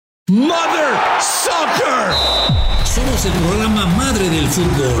Mother Soccer. Somos el programa madre del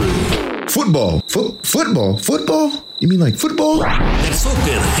fútbol. Football? You mean like football? El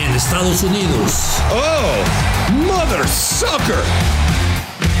soccer en Estados Unidos. Oh, Mother Soccer.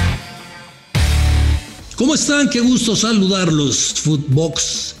 ¿Cómo están? Qué gusto saludarlos,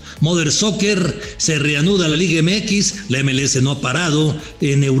 Footbox. Mother Soccer, se reanuda la Liga MX, la MLS no ha parado,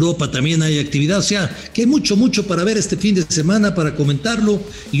 en Europa también hay actividad, o sea, que hay mucho para ver este fin de semana, para comentarlo,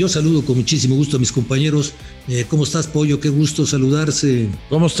 y yo saludo con muchísimo gusto a mis compañeros. ¿Cómo estás, Pollo? Qué gusto saludarse.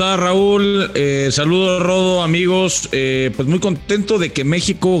 ¿Cómo estás, Raúl? Saludos, Rodo, amigos. Pues muy contento de que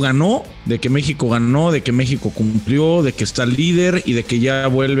México ganó, de que México cumplió, de que está líder y de que ya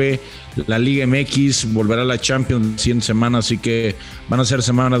vuelve la Liga MX, volverá a la Champions en 100 semanas, así que van a ser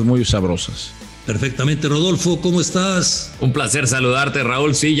semanas muy sabrosas. Perfectamente, Rodolfo, ¿cómo estás? Un placer saludarte,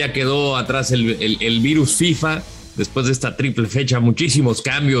 Raúl. Sí, ya quedó atrás el virus FIFA. Después de esta triple fecha, muchísimos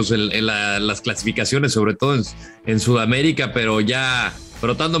cambios en las clasificaciones, sobre todo en Sudamérica, pero ya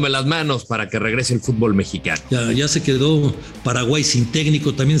frotándome las manos para que regrese el fútbol mexicano. Ya se quedó Paraguay sin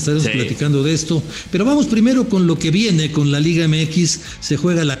técnico, también estaremos platicando de esto. Pero vamos primero con lo que viene con la Liga MX. Se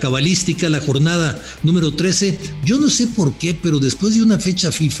juega la cabalística, la jornada número 13. Yo no sé por qué, pero después de una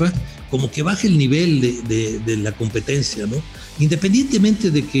fecha FIFA, como que baja el nivel de la competencia, ¿no? Independientemente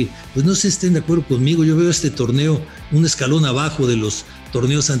de que pues no se estén de acuerdo conmigo, yo veo este torneo un escalón abajo de los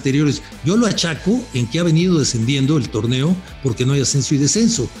torneos anteriores. Yo lo achaco en que ha venido descendiendo el torneo porque no hay ascenso y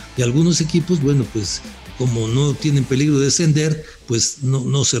descenso. Y algunos equipos, bueno, pues como no tienen peligro de descender, pues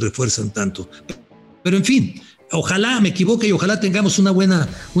no se refuerzan tanto. Pero en fin, ojalá me equivoque y ojalá tengamos una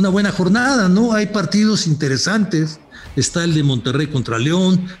buena jornada, ¿no? Hay partidos interesantes. Está el de Monterrey contra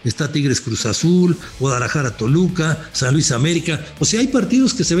León, está Tigres Cruz Azul, Guadalajara Toluca, San Luis América. O sea, hay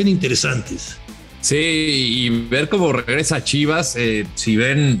partidos que se ven interesantes. Sí, y ver cómo regresa Chivas, si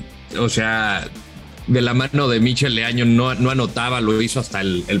ven, o sea, de la mano de Michel Leaño no anotaba, lo hizo hasta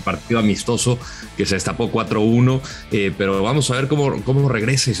el partido amistoso que se destapó 4-1, pero vamos a ver cómo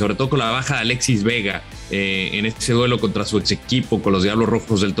regresa y sobre todo con la baja de Alexis Vega en este duelo contra su ex equipo, con los Diablos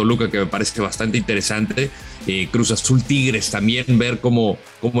Rojos del Toluca, que me parece bastante interesante. Cruz Azul Tigres también, ver cómo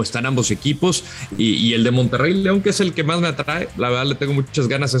están ambos equipos y el de Monterrey León, que es el que más me atrae. La verdad le tengo muchas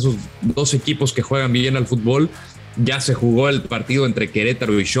ganas a esos dos equipos que juegan bien al fútbol. Ya se jugó el partido entre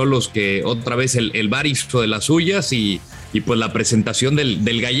Querétaro y Xolos, que otra vez el VAR hizo de las suyas y pues la presentación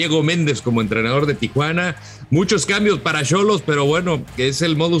del gallego Méndez como entrenador de Tijuana. Muchos cambios para Xolos, pero bueno, que es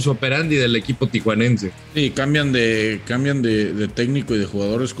el modus operandi del equipo tijuanense. Sí, cambian de técnico y de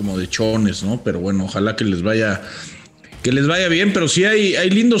jugadores como de chones, ¿no? Pero bueno, ojalá que les vaya bien, pero sí hay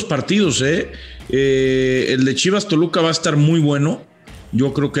lindos partidos, ¿eh? El de Chivas Toluca va a estar muy bueno.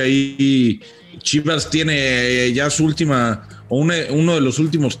 Yo creo que ahí Chivas tiene ya su última, o uno de los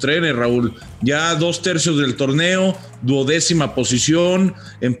últimos trenes, Raúl. Ya 2/3 del torneo, 12ª posición,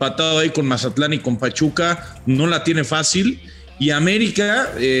 empatado ahí con Mazatlán y con Pachuca, no la tiene fácil. Y América,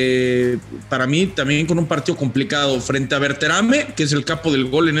 para mí, también con un partido complicado frente a Berterame, que es el capo del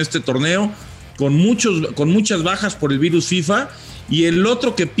gol en este torneo, con muchas bajas por el virus FIFA. Y el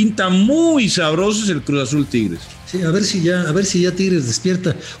otro que pinta muy sabroso es el Cruz Azul Tigres. Sí, a ver si ya Tigres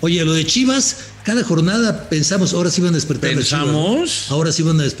despierta. Oye, lo de Chivas, cada jornada pensamos, ahora sí van a despertar las Chivas. Ahora sí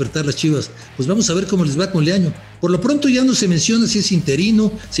van a despertar las Chivas. Pues vamos a ver cómo les va con Leaño. Por lo pronto ya no se menciona si es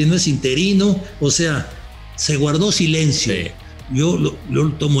interino, si no es interino, o sea, se guardó silencio. Sí. Yo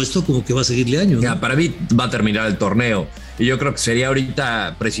lo tomo esto como que va a seguir Leaño, ¿no? Ya, para mí va a terminar el torneo y yo creo que sería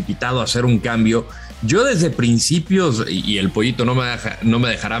ahorita precipitado hacer un cambio. Yo desde principios, y el Pollito no me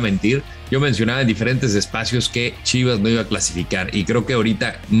dejará mentir, yo mencionaba en diferentes espacios que Chivas no iba a clasificar y creo que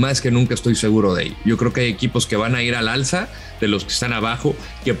ahorita más que nunca estoy seguro de ello. Yo creo que hay equipos que van a ir al alza de los que están abajo,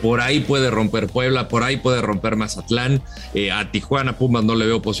 que por ahí puede romper Puebla, por ahí puede romper Mazatlán, a Tijuana, Pumas no le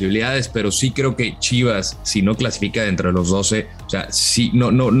veo posibilidades, pero sí creo que Chivas, si no clasifica entre los 12, o sea, sí,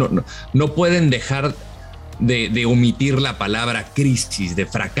 no pueden dejar de omitir la palabra crisis, de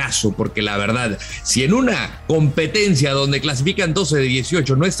fracaso, porque la verdad, si en una competencia donde clasifican 12 de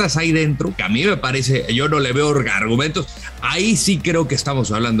 18 no estás ahí dentro, que a mí me parece, yo no le veo argumentos, ahí sí creo que estamos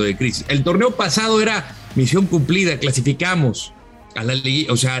hablando de crisis. El torneo pasado era misión cumplida, clasificamos a la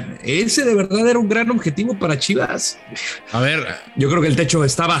liga, o sea, ese de verdad era un gran objetivo para Chivas. A ver, yo creo que el techo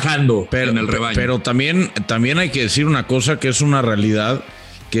está bajando en el rebaño. Pero también hay que decir una cosa que es una realidad,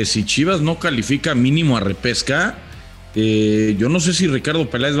 que si Chivas no califica mínimo a repesca, yo no sé si Ricardo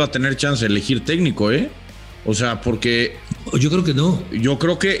Peláez va a tener chance de elegir técnico, ¿eh? O sea, porque yo creo que no. Yo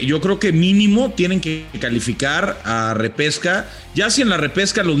creo que mínimo tienen que calificar a repesca. Ya si en la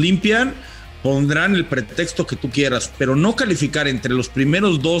repesca los limpian, pondrán el pretexto que tú quieras, pero no calificar entre los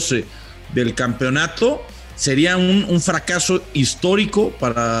primeros 12 del campeonato sería un fracaso histórico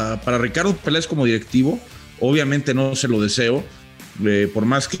para Ricardo Peláez como directivo. Obviamente no se lo deseo, por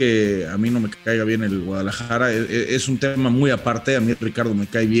más que a mí no me caiga bien el Guadalajara, es un tema muy aparte. A mí Ricardo me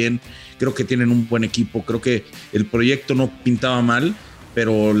cae bien, creo que tienen un buen equipo, creo que el proyecto no pintaba mal,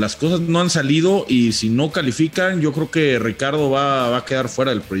 pero las cosas no han salido y si no califican, yo creo que Ricardo va a quedar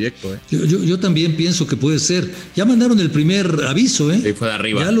fuera del proyecto. Yo también pienso que puede ser. Ya mandaron el primer aviso, Sí, fue de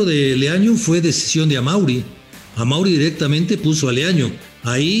arriba. Ya lo de Leaño fue decisión de Amauri. Amauri directamente puso a Leaño.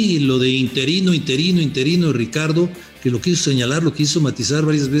 Ahí lo de interino, Ricardo, que lo quiso señalar, lo quiso matizar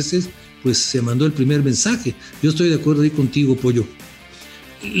varias veces, pues se mandó el primer mensaje. Yo estoy de acuerdo ahí contigo, Pollo.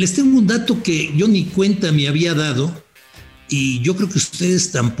 Les tengo un dato que yo ni cuenta me había dado, y yo creo que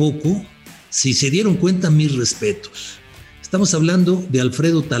ustedes tampoco. Si se dieron cuenta, mis respetos. Estamos hablando de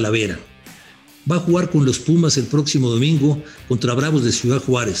Alfredo Talavera. Va a jugar con los Pumas el próximo domingo contra Bravos de Ciudad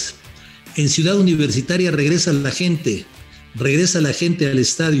Juárez. En Ciudad Universitaria regresa la gente al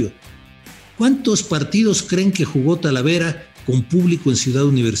estadio. ¿Cuántos partidos creen que jugó Talavera con público en Ciudad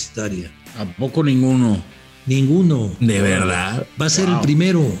Universitaria? ¿A poco ninguno? Ninguno. ¿De verdad? Va a ser el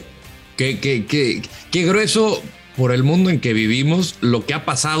primero. Qué grueso por el mundo en que vivimos, lo que ha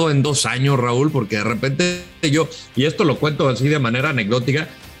pasado en 2 años, Raúl, porque de repente yo, y esto lo cuento así de manera anecdótica,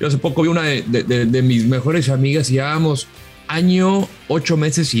 yo hace poco vi una de mis mejores amigas y llevábamos 8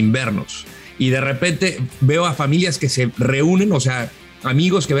 meses sin vernos, y de repente veo a familias que se reúnen, o sea,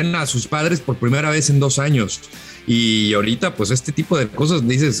 amigos que ven a sus padres por primera vez en 2 años, y ahorita pues este tipo de cosas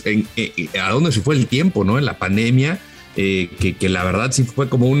dices, ¿a dónde se fue el tiempo, no? En la pandemia, que la verdad sí fue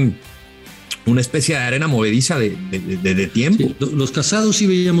como una especie de arena movediza de tiempo. Sí, los casados sí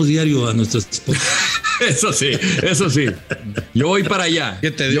veíamos diario a nuestras esposas. Eso sí. Yo voy para allá.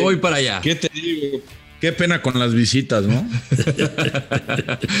 ¿Qué te digo? Qué pena con las visitas, ¿no?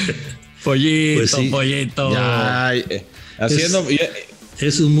 Pollito, Pues sí. pollito. Ya, haciendo...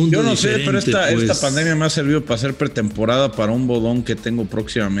 Es un mundo yo no sé, pero esta pues. pandemia me ha servido para hacer pretemporada para un bodón que tengo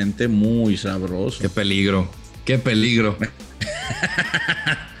próximamente muy sabroso. Qué peligro.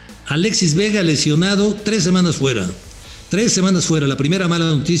 Alexis Vega lesionado, 3 semanas fuera. 3 semanas fuera. La primera mala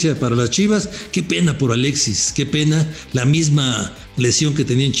noticia para las Chivas. Qué pena por Alexis, qué pena. La misma lesión que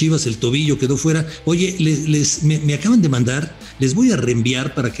tenía en Chivas, el tobillo quedó fuera. Oye, me acaban de mandar, les voy a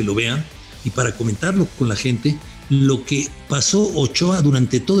reenviar para que lo vean y para comentarlo con la gente, lo que pasó Ochoa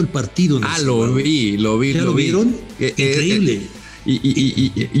durante todo el partido. Lo vi. ¿Ya lo vieron? Increíble.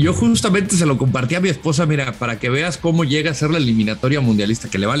 Y yo justamente se lo compartí a mi esposa, mira, para que veas cómo llega a ser la eliminatoria mundialista,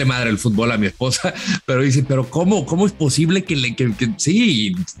 que le vale madre el fútbol a mi esposa, pero dice, pero ¿cómo es posible que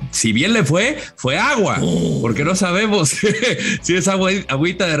sí, si bien le fue agua, porque no sabemos si es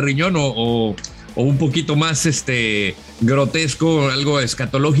agüita de riñón o un poquito más grotesco, algo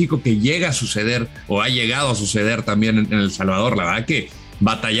escatológico que llega a suceder o ha llegado a suceder también en El Salvador. La verdad que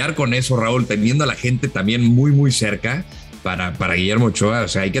batallar con eso, Raúl, teniendo a la gente también muy, muy cerca, para Guillermo Ochoa, o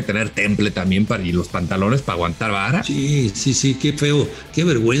sea, hay que tener temple también y los pantalones para aguantar vara. Sí, qué feo, qué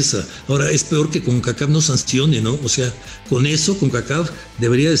vergüenza. Ahora, es peor que CONCACAF no sancione, ¿no? O sea, con eso CONCACAF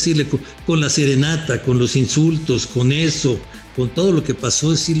debería decirle, con la serenata, con los insultos, con eso, con todo lo que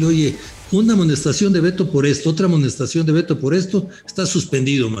pasó, decirle, oye, una amonestación de veto por esto, otra amonestación de veto por esto, está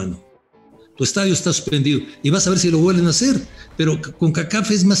suspendido, mano. Tu estadio está suspendido y vas a ver si lo vuelven a hacer. Pero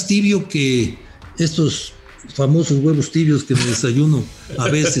CONCACAF es más tibio que estos famosos huevos tibios que me desayuno a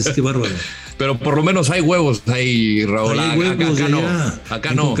veces, qué bárbaro. Pero por lo menos hay huevos ahí, Raúl. Hay huevos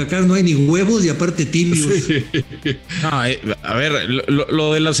acá no. Acá no hay ni huevos y aparte tibios. Sí. No, a ver,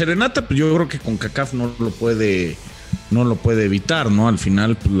 lo de la serenata, pues yo creo que CONCACAF no lo puede evitar, ¿no? Al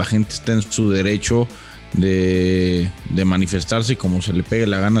final, pues la gente está en su derecho de manifestarse como se le pegue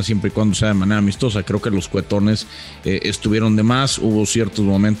la gana, siempre y cuando sea de manera amistosa. Creo que los cuetones estuvieron de más, hubo ciertos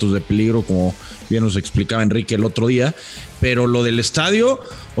momentos de peligro, como bien nos explicaba Enrique el otro día, pero lo del estadio,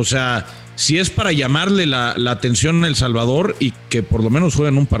 o sea, si es para llamarle la atención a El Salvador y que por lo menos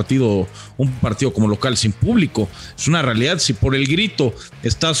jueguen un partido como local sin público, es una realidad. Si por el grito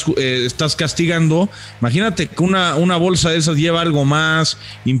estás castigando, imagínate que una bolsa de esas lleva algo más,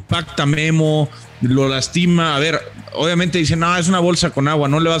 impacta Memo, lo lastima. A ver, obviamente dicen, no, es una bolsa con agua,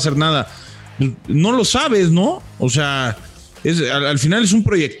 no le va a hacer nada. No lo sabes, ¿no? O sea, al final es un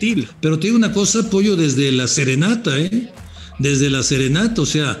proyectil. Pero te digo una cosa, Pollo, desde la serenata, desde la serenata, o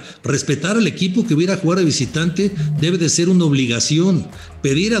sea, respetar al equipo que viene a jugar de visitante debe de ser una obligación.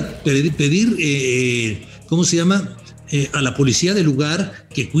 Pedir ¿cómo se llama? a la policía del lugar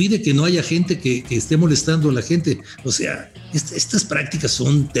que cuide que no haya gente que esté molestando a la gente. O sea, estas prácticas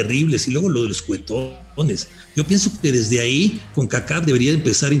son terribles. Y luego lo de los cuetones. Yo pienso que desde ahí CONCACAF debería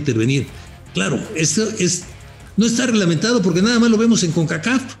empezar a intervenir. Claro, esto no está reglamentado porque nada más lo vemos en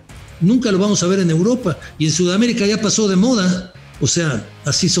CONCACAF. Nunca lo vamos a ver en Europa. Y en Sudamérica ya pasó de moda. O sea,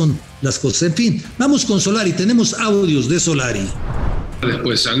 así son las cosas. En fin, vamos con Solari. Tenemos audios de Solari.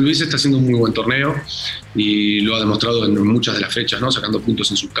 Después, San Luis está haciendo un muy buen torneo y lo ha demostrado en muchas de las fechas, ¿no? Sacando puntos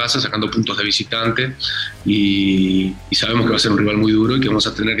en su casa, sacando puntos de visitante y sabemos que va a ser un rival muy duro y que vamos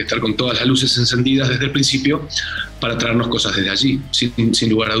a tener que estar con todas las luces encendidas desde el principio para traernos cosas desde allí. Sin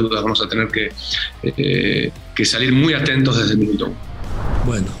lugar a dudas vamos a tener que salir muy atentos desde el minuto 1.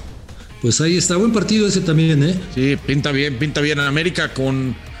 Bueno, pues ahí está. Buen partido ese también, ¿eh? Sí, pinta bien. América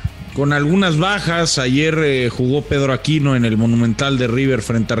con algunas bajas. Ayer jugó Pedro Aquino en el Monumental de River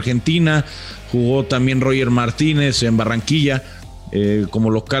frente a Argentina. Jugó también Roger Martínez en Barranquilla como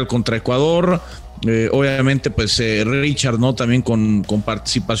local contra Ecuador. Obviamente, pues Richard, ¿no? También con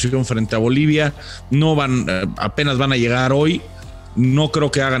participación frente a Bolivia. Apenas van a llegar hoy. No creo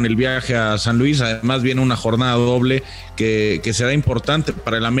que hagan el viaje a San Luis. Además, viene una jornada doble que será importante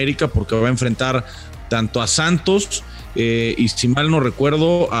para el América porque va a enfrentar tanto a Santos y si mal no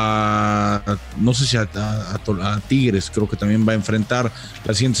recuerdo no sé si a Tigres, creo que también va a enfrentar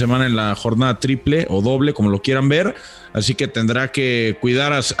la siguiente semana en la jornada triple o doble, como lo quieran ver, así que tendrá que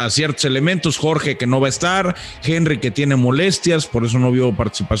cuidar a ciertos elementos. Jorge, que no va a estar, Henry, que tiene molestias, por eso no vio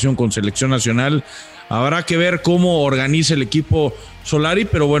participación con selección nacional. Habrá que ver cómo organiza el equipo Solari,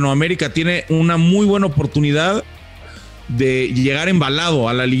 pero bueno, América tiene una muy buena oportunidad de llegar embalado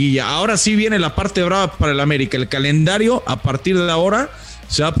a la liguilla. Ahora sí viene la parte brava para el América. El calendario a partir de ahora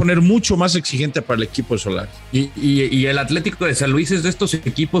se va a poner mucho más exigente para el equipo de Solari. Y el Atlético de San Luis es de estos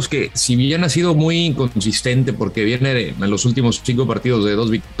equipos que, si bien ha sido muy inconsistente porque viene en los últimos 5 partidos de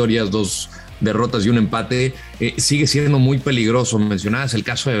 2 victorias, 2 derrotas y un empate, sigue siendo muy peligroso. Mencionabas el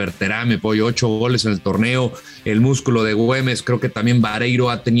caso de Berterame, Pollo, 8 goles en el torneo, el músculo de Güemes, creo que también Vareiro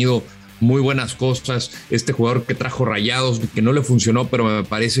ha tenido muy buenas cosas. Este jugador que trajo Rayados, que no le funcionó, pero me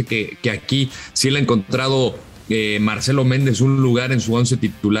parece que aquí sí le ha encontrado Marcelo Méndez un lugar en su 11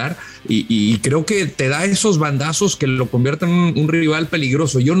 titular y creo que te da esos bandazos que lo convierten en un rival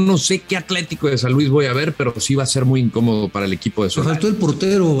peligroso. Yo no sé qué Atlético de San Luis voy a ver, pero sí va a ser muy incómodo para el equipo de Solari. Faltó el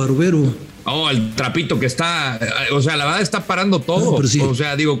portero, Barbero. El Trapito que está, o sea, la verdad está parando todo. No, sí. O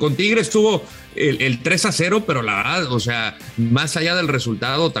sea, digo, con Tigres tuvo el 3-0, pero la verdad, o sea, más allá del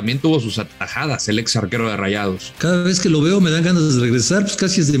resultado, también tuvo sus atajadas el ex arquero de Rayados. Cada vez que lo veo me dan ganas de regresar, pues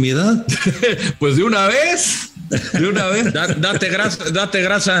casi es de mi edad. Pues de una vez. Date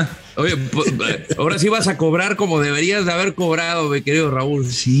grasa. Oye, ahora sí vas a cobrar como deberías de haber cobrado, mi querido Raúl.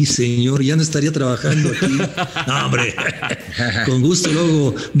 Sí, señor, ya no estaría trabajando aquí. No, hombre, con gusto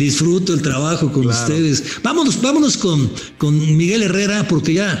luego disfruto el trabajo con ustedes. Vámonos con Miguel Herrera,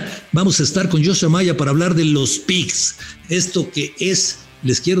 porque ya vamos a estar con Joshua Maya para hablar de los picks. Esto que es,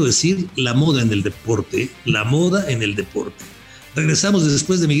 les quiero decir, la moda en el deporte. La moda en el deporte. Regresamos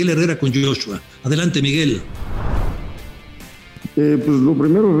después de Miguel Herrera con Joshua. Adelante, Miguel. Pues lo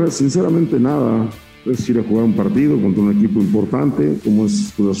primero, sinceramente nada, es ir a jugar un partido contra un equipo importante como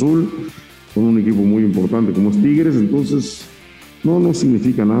es Cruz Azul, con un equipo muy importante como es Tigres, entonces no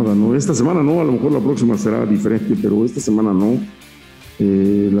significa nada, ¿no? Esta semana no, a lo mejor la próxima será diferente, pero esta semana no.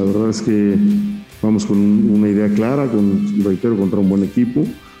 La verdad es que vamos con una idea clara, reitero, contra un buen equipo,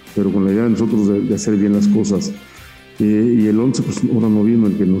 pero con la idea de nosotros de hacer bien las cosas. Y el 11, pues ahora no vino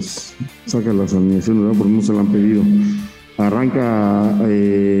el que nos saca las alineaciones, ¿verdad? Porque no se la han pedido. Arranca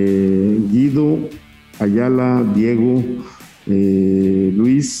Guido, Ayala, Diego,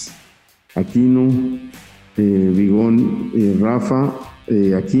 Luis, Aquino, Vigón, Rafa,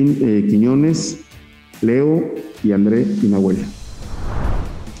 Quiñones, Leo y André y Nahuel.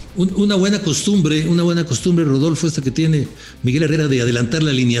 Una buena costumbre, Rodolfo, esta que tiene Miguel Herrera de adelantar la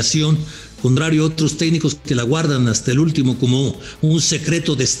alineación, contrario a otros técnicos que la guardan hasta el último como un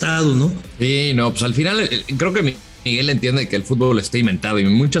secreto de Estado, ¿no? Sí, no, pues al final creo que Miguel entiende que el fútbol está inventado y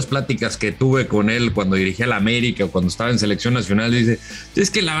muchas pláticas que tuve con él cuando dirigía a la América o cuando estaba en selección nacional, dice, es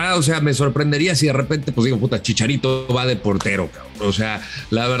que la verdad, o sea, me sorprendería si de repente, pues digo, puta, Chicharito va de portero, cabrón. O sea,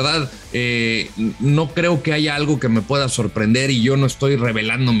 la verdad, no creo que haya algo que me pueda sorprender y yo no estoy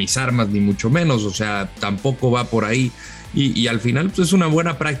revelando mis armas, ni mucho menos, o sea, tampoco va por ahí. Y al final pues es una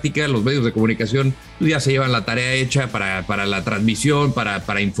buena práctica. Los medios de comunicación ya se llevan la tarea hecha para la transmisión,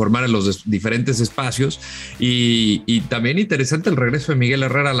 para informar en los diferentes espacios y también interesante el regreso de Miguel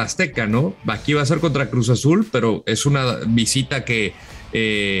Herrera al Azteca, ¿no? Aquí va a ser contra Cruz Azul, pero es una visita que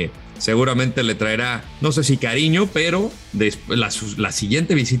seguramente le traerá, no sé si cariño, pero la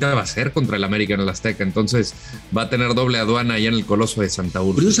siguiente visita va a ser contra el América en el Azteca, entonces va a tener doble aduana allá en el Coloso de Santa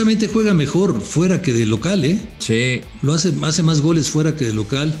Úrsula. Curiosamente juega mejor fuera que de local, ¿eh? Sí. Lo hace más goles fuera que de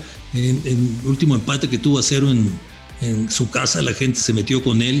local. En el último empate que tuvo a 0 en su casa, la gente se metió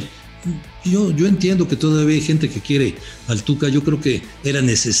con él. Yo entiendo que todavía hay gente que quiere al Tuca. Yo creo que era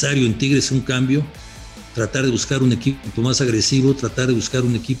necesario en Tigres un cambio, tratar de buscar un equipo más agresivo, tratar de buscar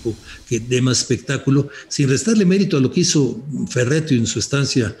un equipo que dé más espectáculo, sin restarle mérito a lo que hizo Ferretti en su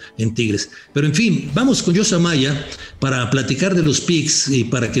estancia en Tigres. Pero en fin, vamos con Josh Amaya para platicar de los picks y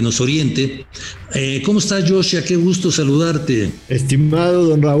para que nos oriente. ¿Cómo estás, Joshua? Qué gusto saludarte. Estimado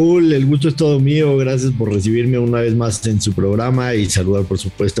don Raúl, el gusto es todo mío. Gracias por recibirme una vez más en su programa y saludar, por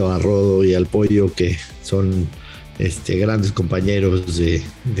supuesto, a Rodo y al Pollo, que son grandes compañeros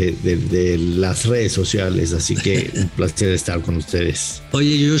de las redes sociales, así que un placer estar con ustedes.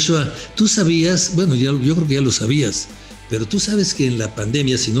 Oye, Joshua, tú sabías, bueno, yo creo que ya lo sabías, pero tú sabes que en la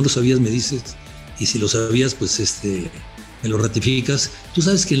pandemia, si no lo sabías me dices, y si lo sabías, pues me lo ratificas. Tú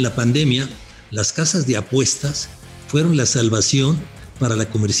sabes que en la pandemia las casas de apuestas fueron la salvación para la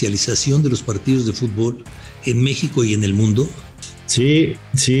comercialización de los partidos de fútbol en México y en el mundo. Sí,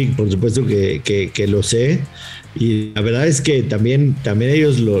 por supuesto que lo sé. Y la verdad es que también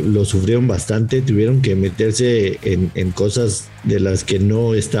ellos lo sufrieron bastante, tuvieron que meterse en cosas de las que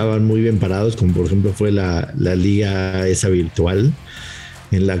no estaban muy bien parados, como por ejemplo fue la liga esa virtual,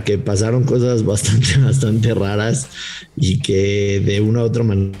 en la que pasaron cosas bastante raras y que de una u otra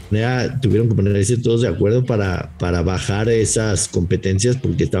manera tuvieron que ponerse todos de acuerdo para bajar esas competencias,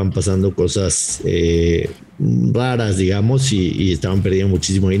 porque estaban pasando cosas raras, digamos, y estaban perdiendo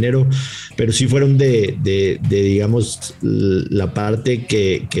muchísimo dinero, pero sí fueron de digamos, la parte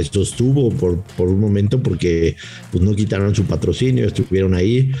que sostuvo por un momento, porque pues no quitaron su patrocinio, estuvieron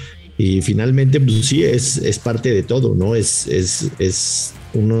ahí. Y finalmente, pues sí, es parte de todo, ¿no? Es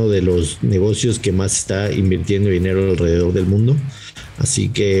uno de los negocios que más está invirtiendo dinero alrededor del mundo. Así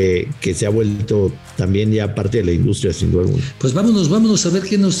que se ha vuelto también ya parte de la industria, sin duda alguna. Pues vámonos a ver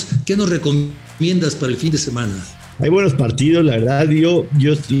qué nos recomiendas para el fin de semana. Hay buenos partidos, la verdad. Yo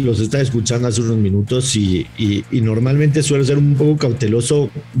los estaba escuchando hace unos minutos y normalmente suelo ser un poco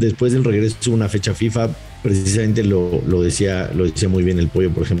cauteloso después del regreso de una fecha FIFA. Precisamente lo decía muy bien el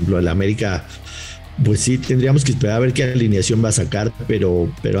Pollo, por ejemplo, el América. Pues sí, tendríamos que esperar a ver qué alineación va a sacar,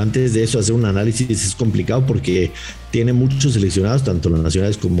 pero antes de eso hacer un análisis es complicado porque tiene muchos seleccionados, tanto los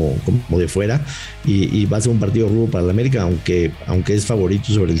nacionales como de fuera, y va a ser un partido rudo para el América, aunque es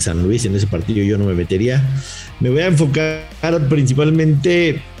favorito sobre el San Luis. En ese partido yo no me metería. Me voy a enfocar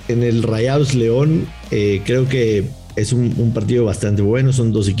principalmente en el Rayados León. Creo que es un partido bastante bueno.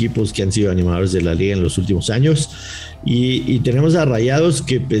 Son dos equipos que han sido animadores de la liga en los últimos años. Y tenemos a Rayados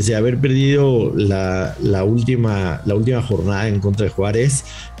que, pese a haber perdido la última jornada en contra de Juárez,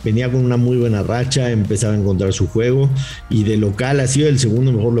 venía con una muy buena racha, empezaba a encontrar su juego, y de local ha sido el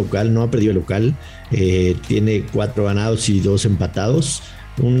segundo mejor local, no ha perdido local. Tiene 4 ganados y 2 empatados.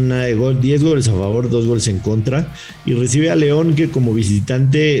 10 goles a favor, 2 goles en contra, y recibe a León, que como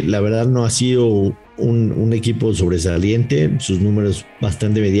visitante la verdad no ha sido un equipo sobresaliente, sus números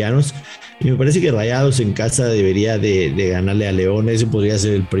bastante medianos, y me parece que Rayados en casa debería de ganarle a León. Ese podría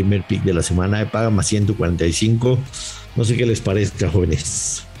ser el primer pick de la semana. Paga más 145. No sé qué les parezca,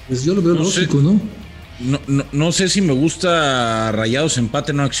 jóvenes. Pues yo lo veo lógico, ¿no? No sé si me gusta Rayados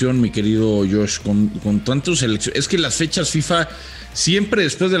empate no acción, mi querido Josh, con tantos selecciones. Es que las fechas FIFA, siempre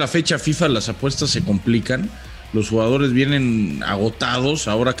después de la fecha FIFA las apuestas se complican. Los jugadores vienen agotados,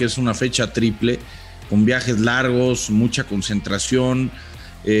 ahora que es una fecha triple, con viajes largos, mucha concentración.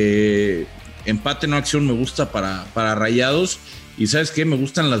 Empate no acción me gusta para Rayados. Y ¿sabes qué? Me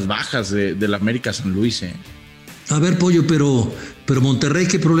gustan las bajas del América San Luis. A ver, Pollo, pero Monterrey,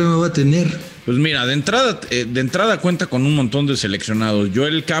 ¿qué problema va a tener? Pues mira, de entrada cuenta con un montón de seleccionados.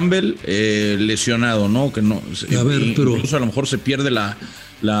 Joel Campbell, lesionado, ¿no? Que no. A ver, incluso a lo mejor se pierde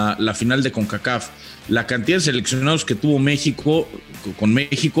la final de CONCACAF. La cantidad de seleccionados que tuvo México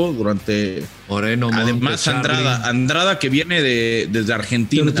durante Moreno, además Andrada que viene desde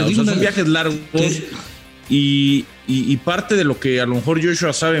Argentina. O sea, son viajes largos y parte de lo que a lo mejor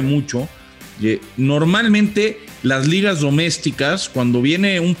Joshua sabe mucho. Normalmente las ligas domésticas, cuando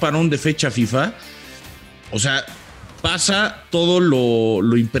viene un parón de fecha FIFA, o sea, pasa todo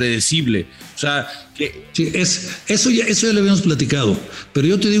lo impredecible. O sea, que sí, eso ya lo habíamos platicado. Pero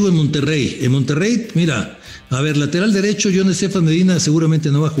yo te digo en Monterrey, mira, a ver, lateral derecho, John Estefan Medina seguramente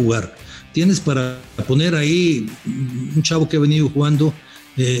no va a jugar. Tienes para poner ahí un chavo que ha venido jugando,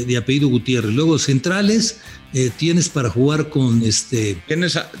 de apellido Gutiérrez. Luego centrales, tienes para jugar con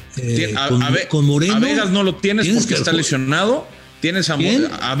Tienes con Moreno. A Vegas no lo tienes porque está jugar. lesionado. Tienes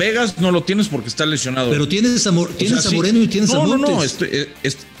a Vegas no lo tienes porque está lesionado. Pero tienes a Moreno y tienes a Montes.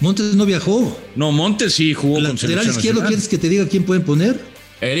 Montes no viajó. No, Montes sí jugó con selección lateral izquierdo, nacional. ¿quieres que te diga quién pueden poner?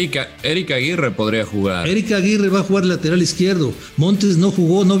 Erika Aguirre podría jugar. Erika Aguirre va a jugar lateral izquierdo. Montes no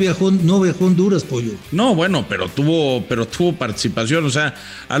jugó, no viajó a Honduras, pollo. No, bueno, pero tuvo participación. O sea,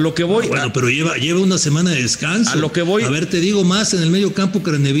 a lo que voy. Pero lleva una semana de descanso. A lo que voy. A ver, te digo más, en el medio campo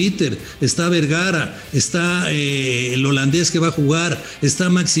Craneviter, está Vergara, está el holandés que va a jugar,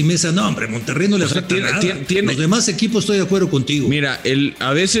 está Maxi Mesa. No, hombre, Monterrey no le afecta nada. Los demás equipos estoy de acuerdo contigo. Mira,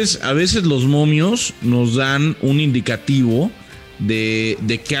 a veces los momios nos dan un indicativo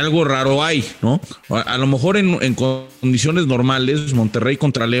de que algo raro hay, ¿no? A lo mejor en condiciones normales, Monterrey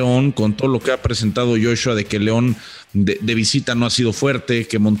contra León, con todo lo que ha presentado Joshua, de que León de visita no ha sido fuerte,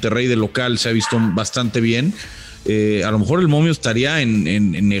 que Monterrey de local se ha visto bastante bien, a lo mejor el momio estaría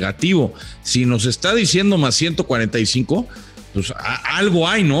en negativo. Si nos está diciendo más 145, pues algo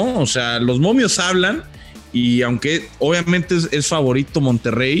hay, ¿no? O sea, los momios hablan, y aunque obviamente es favorito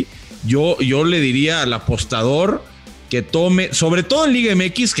Monterrey, yo le diría al apostador que tome, sobre todo en Liga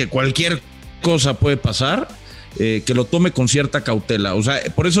MX, que cualquier cosa puede pasar, que lo tome con cierta cautela. O sea,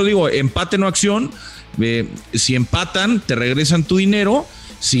 por eso digo, empate no acción. Si empatan, te regresan tu dinero.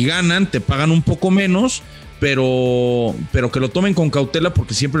 Si ganan, te pagan un poco menos, pero que lo tomen con cautela,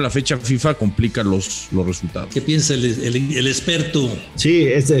 porque siempre la fecha FIFA complica los resultados. ¿Qué piensa el experto? Sí,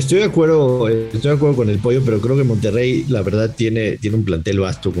 estoy de acuerdo con el pollo, pero creo que Monterrey, la verdad, tiene un plantel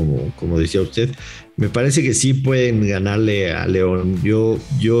vasto, como decía usted. Me parece que sí pueden ganarle a León.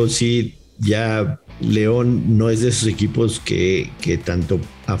 Yo sí, ya León no es de esos equipos que tanto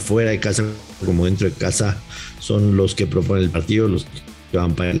afuera de casa como dentro de casa son los que proponen el partido, los que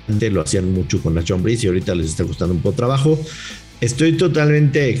van para adelante. Lo hacían mucho con Nacho Ambriz y ahorita les está costando un poco trabajo. Estoy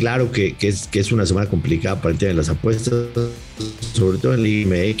totalmente claro que es una semana complicada para el tema de las apuestas, sobre todo en Liga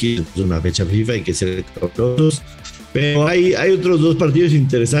MX, es una fecha FIFA, hay que ser cautelosos. Pero hay otros dos partidos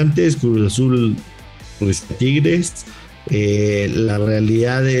interesantes, Cruz Azul Tigres. La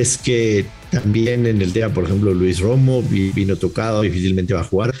realidad es que también en el tema, por ejemplo, Luis Romo vino tocado, difícilmente va a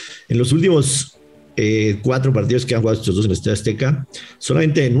jugar. En los últimos 4 partidos que han jugado estos dos en el Estadio Azteca,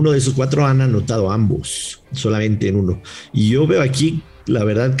 solamente en uno de esos 4 han anotado ambos, solamente en uno. Y yo veo aquí, la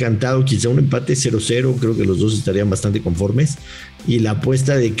verdad, cantado quizá un empate 0-0, creo que los dos estarían bastante conformes. Y la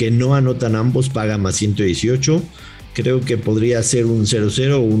apuesta de que no anotan ambos paga más 118. Creo que podría ser un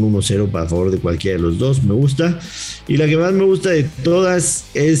 0-0 o un 1-0 para favor de cualquiera de los dos. Me gusta. Y la que más me gusta de todas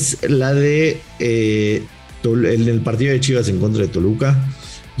es la de el partido de Chivas en contra de Toluca.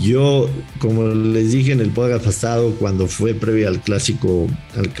 Yo, como les dije en el podcast pasado, cuando fue previo al clásico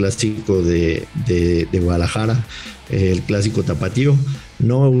de Guadalajara, el clásico tapatío,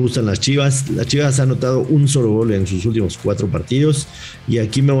 no me gustan las Chivas. Las Chivas han anotado un solo gol en sus últimos 4 partidos. Y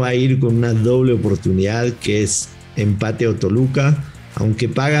aquí me voy a ir con una doble oportunidad, que es empate o Toluca, aunque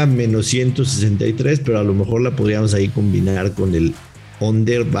paga menos 163, pero a lo mejor la podríamos ahí combinar con el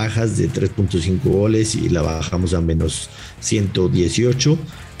under bajas de 3.5 goles y la bajamos a menos 118,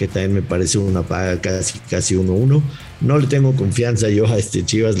 que también me parece una paga casi 1-1. No le tengo confianza yo a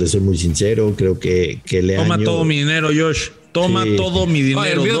Chivas, le soy muy sincero, creo que Toma todo mi dinero, Josh. Toma todo mi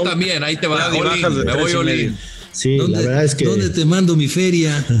dinero. El mío también, ahí te va. Me voy a Olin. Sí, la verdad es que. ¿Dónde te mando mi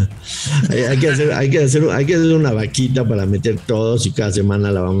feria? hay que hacer una vaquita para meter todos y cada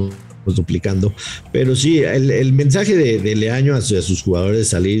semana la vamos duplicando. Pero sí, el mensaje de Leaño hacia sus jugadores,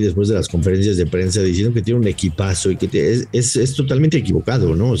 salir después de las conferencias de prensa diciendo que tiene un equipazo y que es totalmente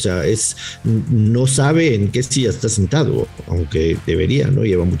equivocado, ¿no? O sea, no sabe en qué silla está sentado, aunque debería, ¿no?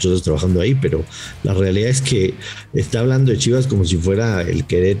 Lleva muchos años trabajando ahí, pero la realidad es que está hablando de Chivas como si fuera el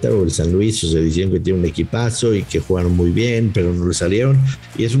Querétaro o el San Luis, o sea, diciendo que tiene un equipazo y que jugaron muy bien, pero no le salieron.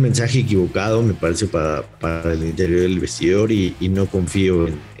 Y es un mensaje equivocado, me parece, para el interior del vestidor, y no confío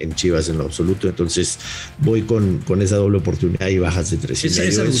en Chivas en lo absoluto. Entonces voy con esa doble oportunidad y bajas de 300.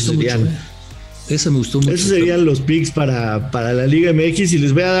 Esa me gustó mucho. Esos serían los picks para la Liga MX, y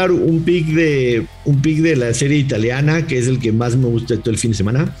les voy a dar un pick de la serie italiana, que es el que más me gusta de todo el fin de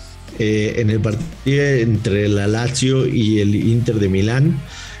semana, en el partido entre la Lazio y el Inter de Milán.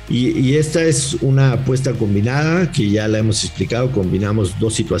 Y esta es una apuesta combinada que ya la hemos explicado. Combinamos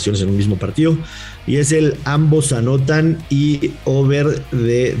 2 situaciones en un mismo partido, y es el ambos anotan y over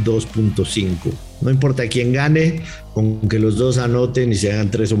de 2.5. No importa quién gane, aunque los dos anoten y se hagan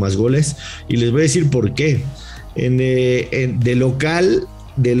 3 o más goles. Y les voy a decir por qué. De local,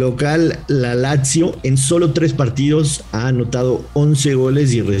 De local, la Lazio en solo 3 partidos ha anotado 11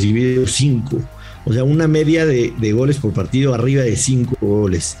 goles y recibido 5. O sea, una media de goles por partido arriba de 5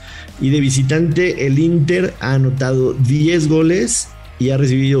 goles. Y de visitante, el Inter ha anotado 10 goles y ha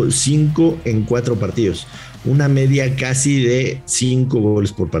recibido 5 en 4 partidos. Una media casi de 5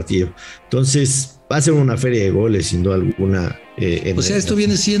 goles por partido. Entonces, va a ser una feria de goles, sin duda alguna. O sea, esto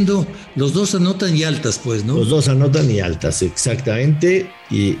viene siendo, los dos anotan y altas, pues, ¿no? Los dos anotan y altas, exactamente.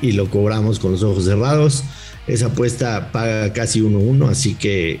 Y lo cobramos con los ojos cerrados. Esa apuesta paga casi 1-1, así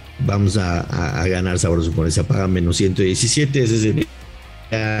que vamos a ganar sabroso con esa paga menos 117. Ese es el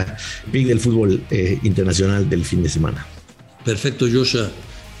pick del fútbol internacional del fin de semana. Perfecto, Joshua.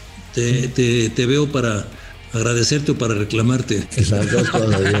 Te veo para agradecerte o para reclamarte. Las dos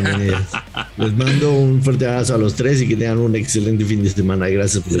cosas, bienvenidas. Les mando un fuerte abrazo a los 3 y que tengan un excelente fin de semana.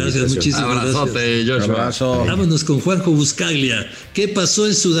 Gracias por la invitación. Muchísimas Abrazote, gracias. Joshua. Abrazo. Vámonos con Juanjo Buscaglia. ¿Qué pasó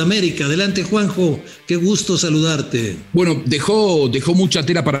en Sudamérica? Adelante, Juanjo. Qué gusto saludarte. Bueno, dejó mucha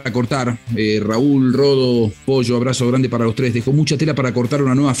tela para cortar. Raúl, Rodo, Pollo, abrazo grande para los 3. Dejó mucha tela para cortar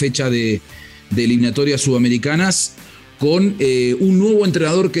una nueva fecha de eliminatorias sudamericanas, con un nuevo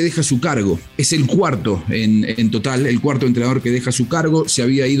entrenador que deja su cargo. Es el cuarto en total, el cuarto entrenador que deja su cargo. Se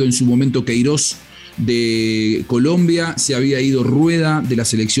había ido en su momento Queiroz de Colombia, se había ido Rueda de la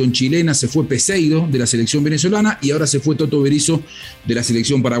selección chilena, se fue Peseiro de la selección venezolana y ahora se fue Toto Berizzo de la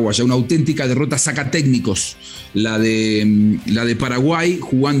selección paraguaya. Una auténtica derrota saca técnicos, la de Paraguay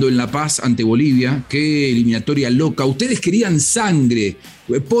jugando en La Paz ante Bolivia. Qué eliminatoria loca. Ustedes querían sangre.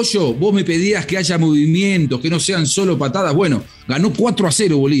 Pollo, vos me pedías que haya movimientos, que no sean solo patadas. Bueno, ganó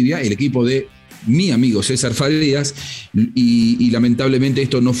 4-0 Bolivia, el equipo de mi amigo César Farías, y lamentablemente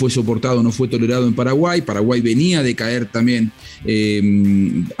esto no fue soportado, no fue tolerado en Paraguay. Paraguay venía de caer también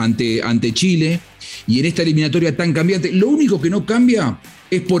ante Chile, y en esta eliminatoria tan cambiante, lo único que no cambia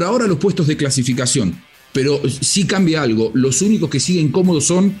es por ahora los puestos de clasificación. Pero sí cambia algo. Los únicos que siguen cómodos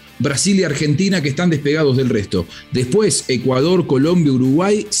son Brasil y Argentina, que están despegados del resto. Después, Ecuador, Colombia,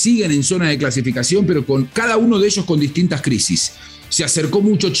 Uruguay siguen en zona de clasificación, pero con cada uno de ellos con distintas crisis. Se acercó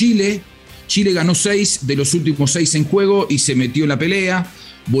mucho Chile. Chile ganó 6 de los últimos 6 en juego y se metió en la pelea.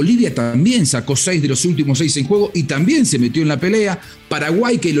 Bolivia también sacó 6 de los últimos 6 en juego y también se metió en la pelea.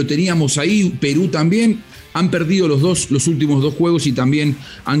 Paraguay, que lo teníamos ahí, Perú también, han perdido los últimos 2 juegos y también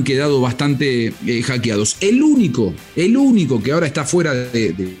han quedado bastante hackeados. El único que ahora está fuera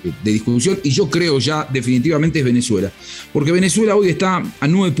de discusión, y yo creo ya definitivamente, es Venezuela. Porque Venezuela hoy está a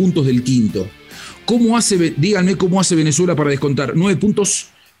 9 puntos del quinto. Díganme cómo hace Venezuela para descontar 9 puntos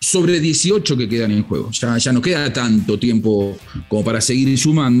sobre 18 que quedan en juego. Ya no queda tanto tiempo como para seguir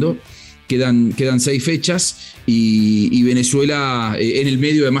sumando. Quedan 6 fechas y Venezuela en el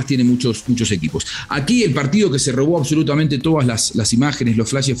medio además tiene muchos equipos. Aquí el partido que se robó absolutamente todas las imágenes, los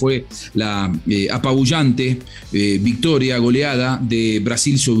flashes, fue la apabullante victoria, goleada de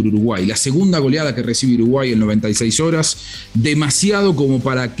Brasil sobre Uruguay. La segunda goleada que recibe Uruguay en 96 horas. Demasiado como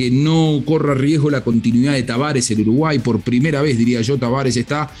para que no corra riesgo la continuidad de Tavares en Uruguay. Por primera vez, diría yo, Tavares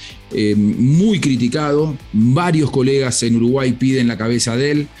está muy criticado. Varios colegas en Uruguay piden la cabeza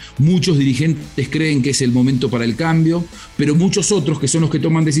de él. Muchos dirigentes creen que es el momento para el cambio, pero muchos otros, que son los que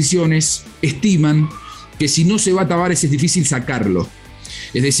toman decisiones, estiman que si no se va Tavares es difícil sacarlo.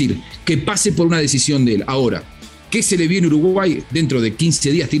 Es decir, que pase por una decisión de él. Ahora, ¿qué se le viene a Uruguay? Dentro de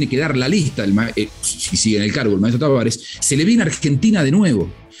 15 días tiene que dar la lista, si sigue en el cargo el maestro Tavares. Se le viene a Argentina de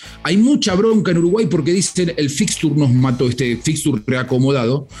nuevo. Hay mucha bronca en Uruguay porque dicen el fixture nos mató, este fixture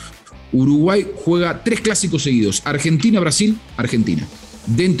reacomodado. Uruguay juega 3 clásicos seguidos: Argentina, Brasil, Argentina.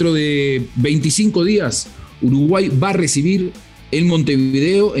 Dentro de 25 días, Uruguay va a recibir en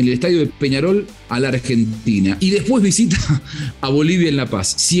Montevideo, en el estadio de Peñarol, a la Argentina. Y después visita a Bolivia en La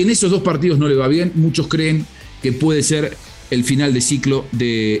Paz. Si en esos 2 partidos no le va bien, muchos creen que puede ser el final de ciclo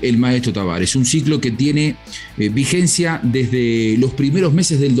del maestro Tavares. Un ciclo que tiene vigencia desde los primeros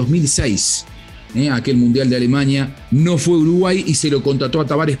meses del 2006. Aquel Mundial de Alemania no fue Uruguay y se lo contrató a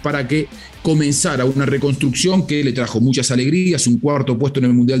Tavares para que comenzara una reconstrucción que le trajo muchas alegrías, un 4º puesto en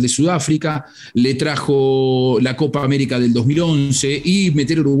el Mundial de Sudáfrica, le trajo la Copa América del 2011 y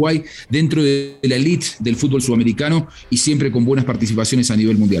meter a Uruguay dentro de la elite del fútbol sudamericano y siempre con buenas participaciones a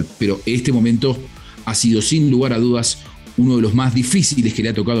nivel mundial. Pero este momento ha sido sin lugar a dudas uno de los más difíciles que le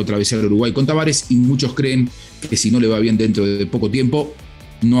ha tocado atravesar a Uruguay con Tavares, y muchos creen que si no le va bien dentro de poco tiempo,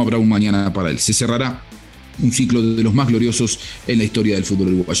 no habrá un mañana para él. Se cerrará un ciclo de los más gloriosos en la historia del fútbol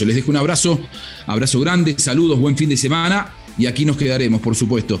uruguayo. Les dejo un abrazo grande, saludos, buen fin de semana, y aquí nos quedaremos, por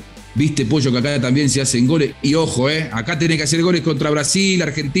supuesto. Viste, Pollo, que acá también se hacen goles, y ojo, acá tenés que hacer goles contra Brasil,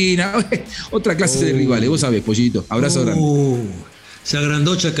 Argentina, otra clase de rivales, vos sabés, Pollito. Abrazo grande. Se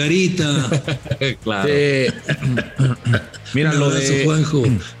agrandó Chacarita. Claro. Mira, Un abrazo, Juanjo.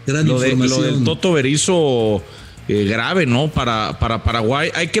 Gran información. Lo del Toto Berizzo, grave, ¿no? Para Paraguay.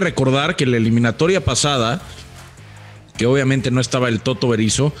 Hay que recordar que la eliminatoria pasada, que obviamente no estaba el Toto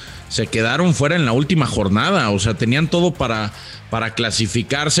Berizzo, se quedaron fuera en la última jornada. O sea, tenían todo para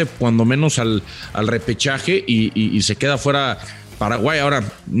clasificarse, cuando menos al repechaje, y se queda fuera Paraguay. Ahora,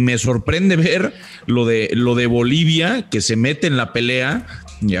 me sorprende ver lo de Bolivia, que se mete en la pelea,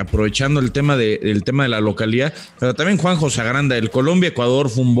 y aprovechando el tema de la localidad. Pero también Juanjo se agranda. El Colombia-Ecuador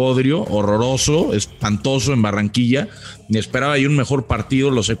fue un bodrio horroroso, espantoso en Barranquilla. Me esperaba ahí un mejor partido.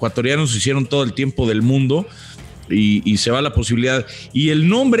 Los ecuatorianos hicieron todo el tiempo del mundo. Y se va la posibilidad. Y el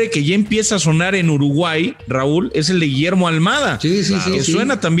nombre que ya empieza a sonar en Uruguay, Raúl, es el de Guillermo Almada. Sí.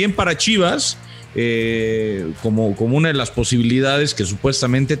 Suena también para Chivas, como una de las posibilidades que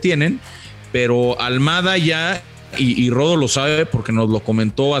supuestamente tienen. Pero Almada ya, y Rodo lo sabe porque nos lo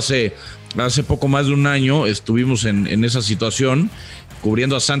comentó hace poco más de un año, estuvimos en esa situación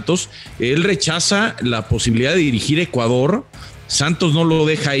cubriendo a Santos. Él rechaza la posibilidad de dirigir Ecuador. Santos no lo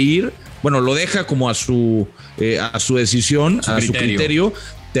deja ir. Bueno, lo deja como a su decisión, su criterio,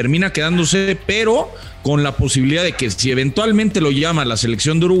 termina quedándose, pero con la posibilidad de que si eventualmente lo llama la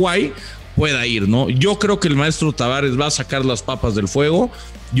selección de Uruguay, pueda ir, ¿no? Yo creo que el maestro Tavares va a sacar las papas del fuego.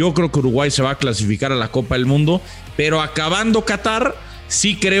 Yo creo que Uruguay se va a clasificar a la Copa del Mundo, pero acabando Qatar,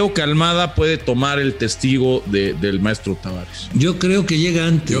 sí creo que Almada puede tomar el testigo del maestro Tavares. Yo creo que llega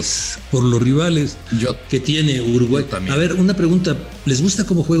antes por los rivales que tiene Uruguay. A ver, una pregunta, ¿les gusta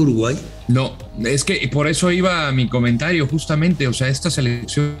cómo juega Uruguay? No, es que por eso iba a mi comentario justamente. O sea, esta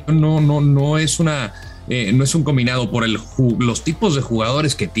selección no es no es un combinado por los tipos de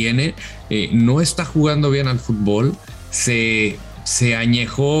jugadores que tiene. No está jugando bien al fútbol. Se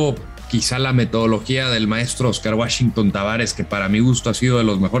añejó quizá la metodología del maestro Oscar Washington Tavares, que para mi gusto ha sido de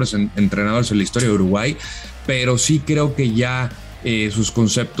los mejores entrenadores en la historia de Uruguay, pero sí creo que ya sus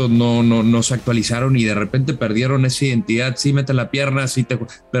conceptos no se actualizaron y de repente perdieron esa identidad. Sí, mete la pierna,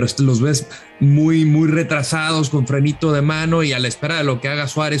 pero los ves muy, muy retrasados, con frenito de mano y a la espera de lo que haga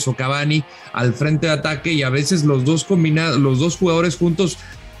Suárez o Cavani al frente de ataque, y a veces los dos jugadores juntos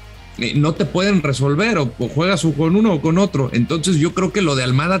no te pueden resolver, o juegas con uno o con otro. Entonces yo creo que lo de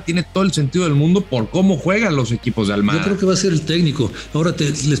Almada tiene todo el sentido del mundo por cómo juegan los equipos de Almada. Yo creo que va a ser el técnico. Ahora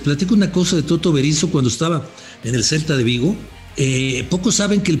les platico una cosa de Toto Berizzo cuando estaba en el Celta de Vigo. Pocos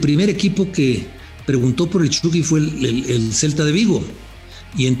saben que el primer equipo que preguntó por el Chucky fue el Celta de Vigo.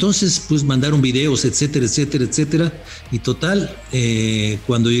 Y entonces pues mandaron videos, etcétera. Y total,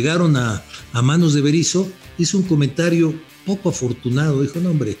 cuando llegaron a manos de Berizzo, hizo un comentario poco afortunado. Dijo, no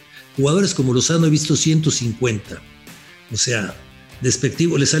hombre, jugadores como Lozano he visto 150. O sea,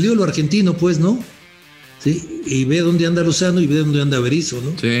 despectivo. Le salió lo argentino, pues, ¿no? Sí, y ve dónde anda Lozano y ve dónde anda Berizzo,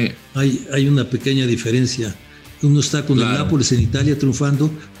 ¿no? Sí. Hay una pequeña diferencia. Uno está con el Nápoles en Italia triunfando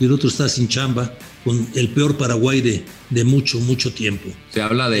y el otro está sin chamba, con el peor Paraguay de mucho tiempo. Se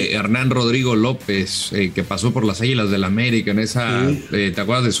habla de Hernán Rodrigo López, que pasó por las Águilas del América en esa, ¿te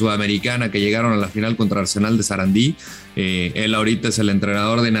acuerdas de Sudamericana, que llegaron a la final contra Arsenal de Sarandí? Él ahorita es el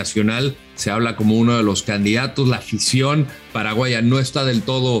entrenador de Nacional, se habla como uno de los candidatos. La afición paraguaya no está del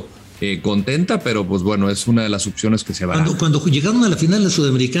todo contenta, pero pues bueno, es una de las opciones que se va. Cuando llegaron a la final de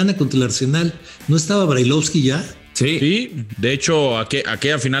Sudamericana contra el Arsenal, ¿no estaba Brailovsky ya? Sí, de hecho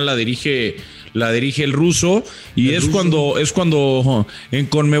aquella final la dirige el ruso, y es cuando en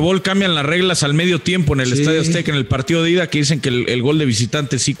Conmebol cambian las reglas al medio tiempo en el Estadio Azteca, en el partido de ida, que dicen que el gol de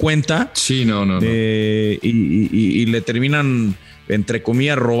visitante sí cuenta. Sí, no. Y le terminan, entre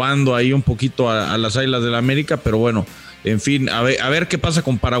comillas, robando ahí un poquito a las Águilas del América, pero bueno. En fin, a ver qué pasa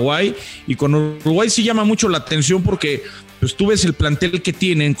con Paraguay. Y con Uruguay sí llama mucho la atención porque pues tú ves el plantel que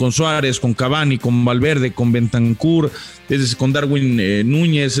tienen con Suárez, con Cavani, con Valverde, con Bentancur, con Darwin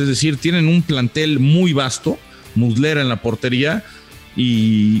Núñez. Es decir, tienen un plantel muy vasto, Muslera en la portería,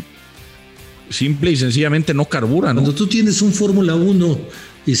 y simple y sencillamente no carbura, ¿no? Cuando tú tienes un Fórmula 1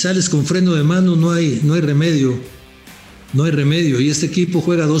 y sales con freno de mano, no hay remedio. No hay remedio. Y este equipo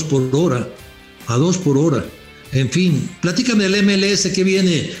juega a 2 por hora. En fin, platícame del MLS que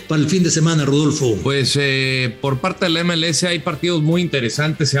viene para el fin de semana, Rodolfo. Pues por parte del MLS hay partidos muy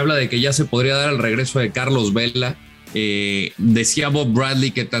interesantes. Se habla de que ya se podría dar el regreso de Carlos Vela Decía Bob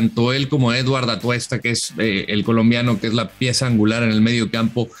Bradley que tanto él como Edward Atuesta, que es el colombiano, que es la pieza angular en el medio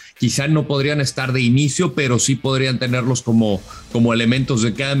campo, quizá no podrían estar de inicio, pero sí podrían tenerlos como elementos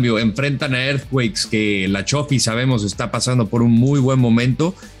de cambio. Enfrentan a Earthquakes, que la Chofi sabemos está pasando por un muy buen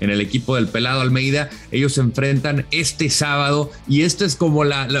momento en el equipo del Pelado Almeida. Ellos se enfrentan este sábado y este es como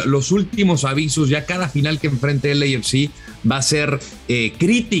los últimos avisos. Ya cada final que enfrente el LAFC va a ser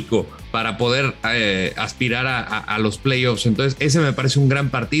crítico para poder aspirar a los playoffs. Entonces ese me parece un gran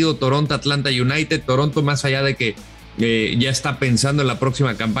partido. Toronto-Atlanta United. Toronto, más allá de que ya está pensando en la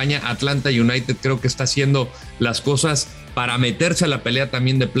próxima campaña, Atlanta United creo que está haciendo las cosas para meterse a la pelea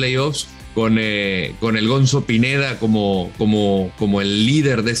también de playoffs con el Gonzo Pineda como el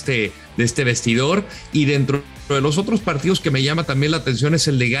líder de este vestidor. Y dentro de los otros partidos que me llama también la atención es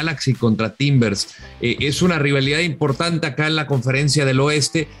el de Galaxy contra Timbers. Es una rivalidad importante acá en la Conferencia del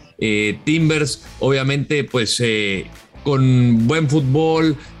Oeste. Timbers obviamente pues con buen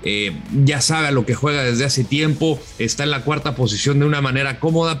fútbol, ya sabe a lo que juega desde hace tiempo, está en la cuarta posición de una manera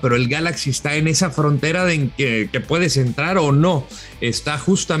cómoda, pero el Galaxy está en esa frontera de que puedes entrar o no. Está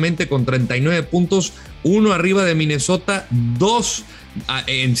justamente con 39 puntos, 1 arriba de Minnesota, 2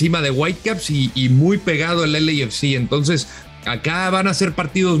 encima de Whitecaps y muy pegado el LAFC. Entonces acá van a ser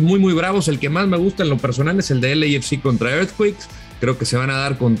partidos muy muy bravos. El que más me gusta en lo personal es el de LAFC contra Earthquakes. Creo que se van a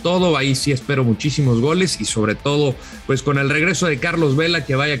dar con todo, ahí sí espero muchísimos goles y sobre todo pues con el regreso de Carlos Vela,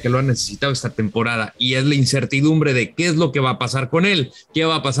 que vaya que lo han necesitado esta temporada, y es la incertidumbre de qué es lo que va a pasar con él, qué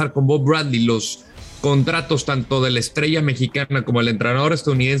va a pasar con Bob Bradley. Los contratos tanto de la estrella mexicana como el entrenador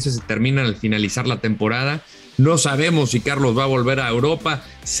estadounidense se terminan al finalizar la temporada. No sabemos si Carlos va a volver a Europa.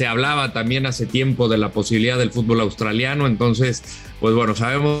 Se hablaba también hace tiempo de la posibilidad del fútbol australiano. Entonces, pues bueno,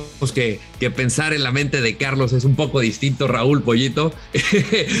 sabemos que pensar en la mente de Carlos es un poco distinto, Raúl Pollito.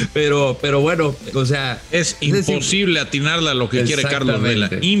 pero bueno, o sea... Es imposible atinarle a lo que quiere Carlos Vela.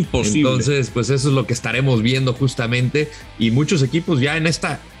 Imposible. Entonces, pues eso es lo que estaremos viendo justamente. Y muchos equipos ya en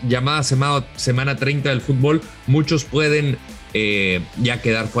esta llamada semana 30 del fútbol, muchos pueden... ya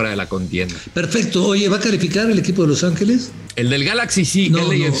quedar fuera de la contienda. Perfecto. Oye, ¿va a calificar el equipo de Los Ángeles? El del Galaxy sí,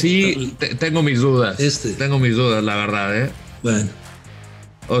 tengo mis dudas. Tengo mis dudas, la verdad, Bueno.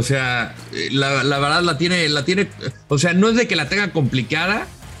 O sea, la verdad la tiene, o sea, no es de que la tenga complicada.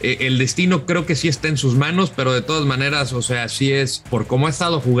 El destino creo que sí está en sus manos, pero de todas maneras, o sea, sí es por cómo ha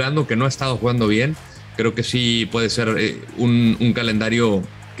estado jugando, que no ha estado jugando bien. Creo que sí puede ser un calendario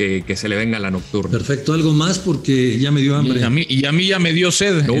que se le venga a la nocturna. Perfecto, algo más porque ya me dio hambre. Y a mí ya me dio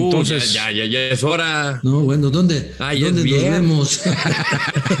sed. Entonces ya es hora. No, bueno, ¿dónde nos vemos?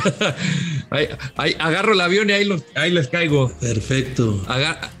 Ahí agarro el avión y ahí les caigo. Perfecto.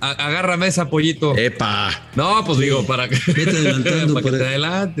 Agárrame esa, Pollito. ¡Epa! No, pues sí. Digo, para que vete adelantando para que te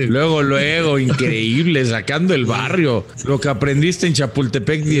adelante. Luego, increíble, sacando el barrio. Lo que aprendiste en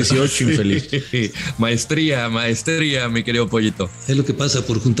Chapultepec 18, infeliz. Maestría, mi querido Pollito. Es lo que pasa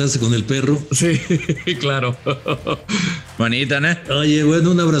por juntarse con el perro. Sí, claro. Manita, ¿no? Oye,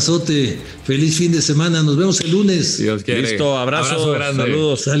 bueno, un abrazote. Feliz fin de semana. Nos vemos el lunes. Dios quiere. Listo, abrazo grande.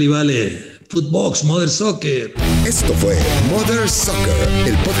 Saludos. Sal y vale. Footbox, Mother Soccer. Esto fue Mother Soccer,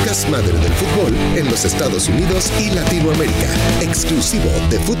 el podcast madre del fútbol en los Estados Unidos y Latinoamérica, exclusivo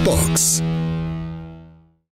de Footbox.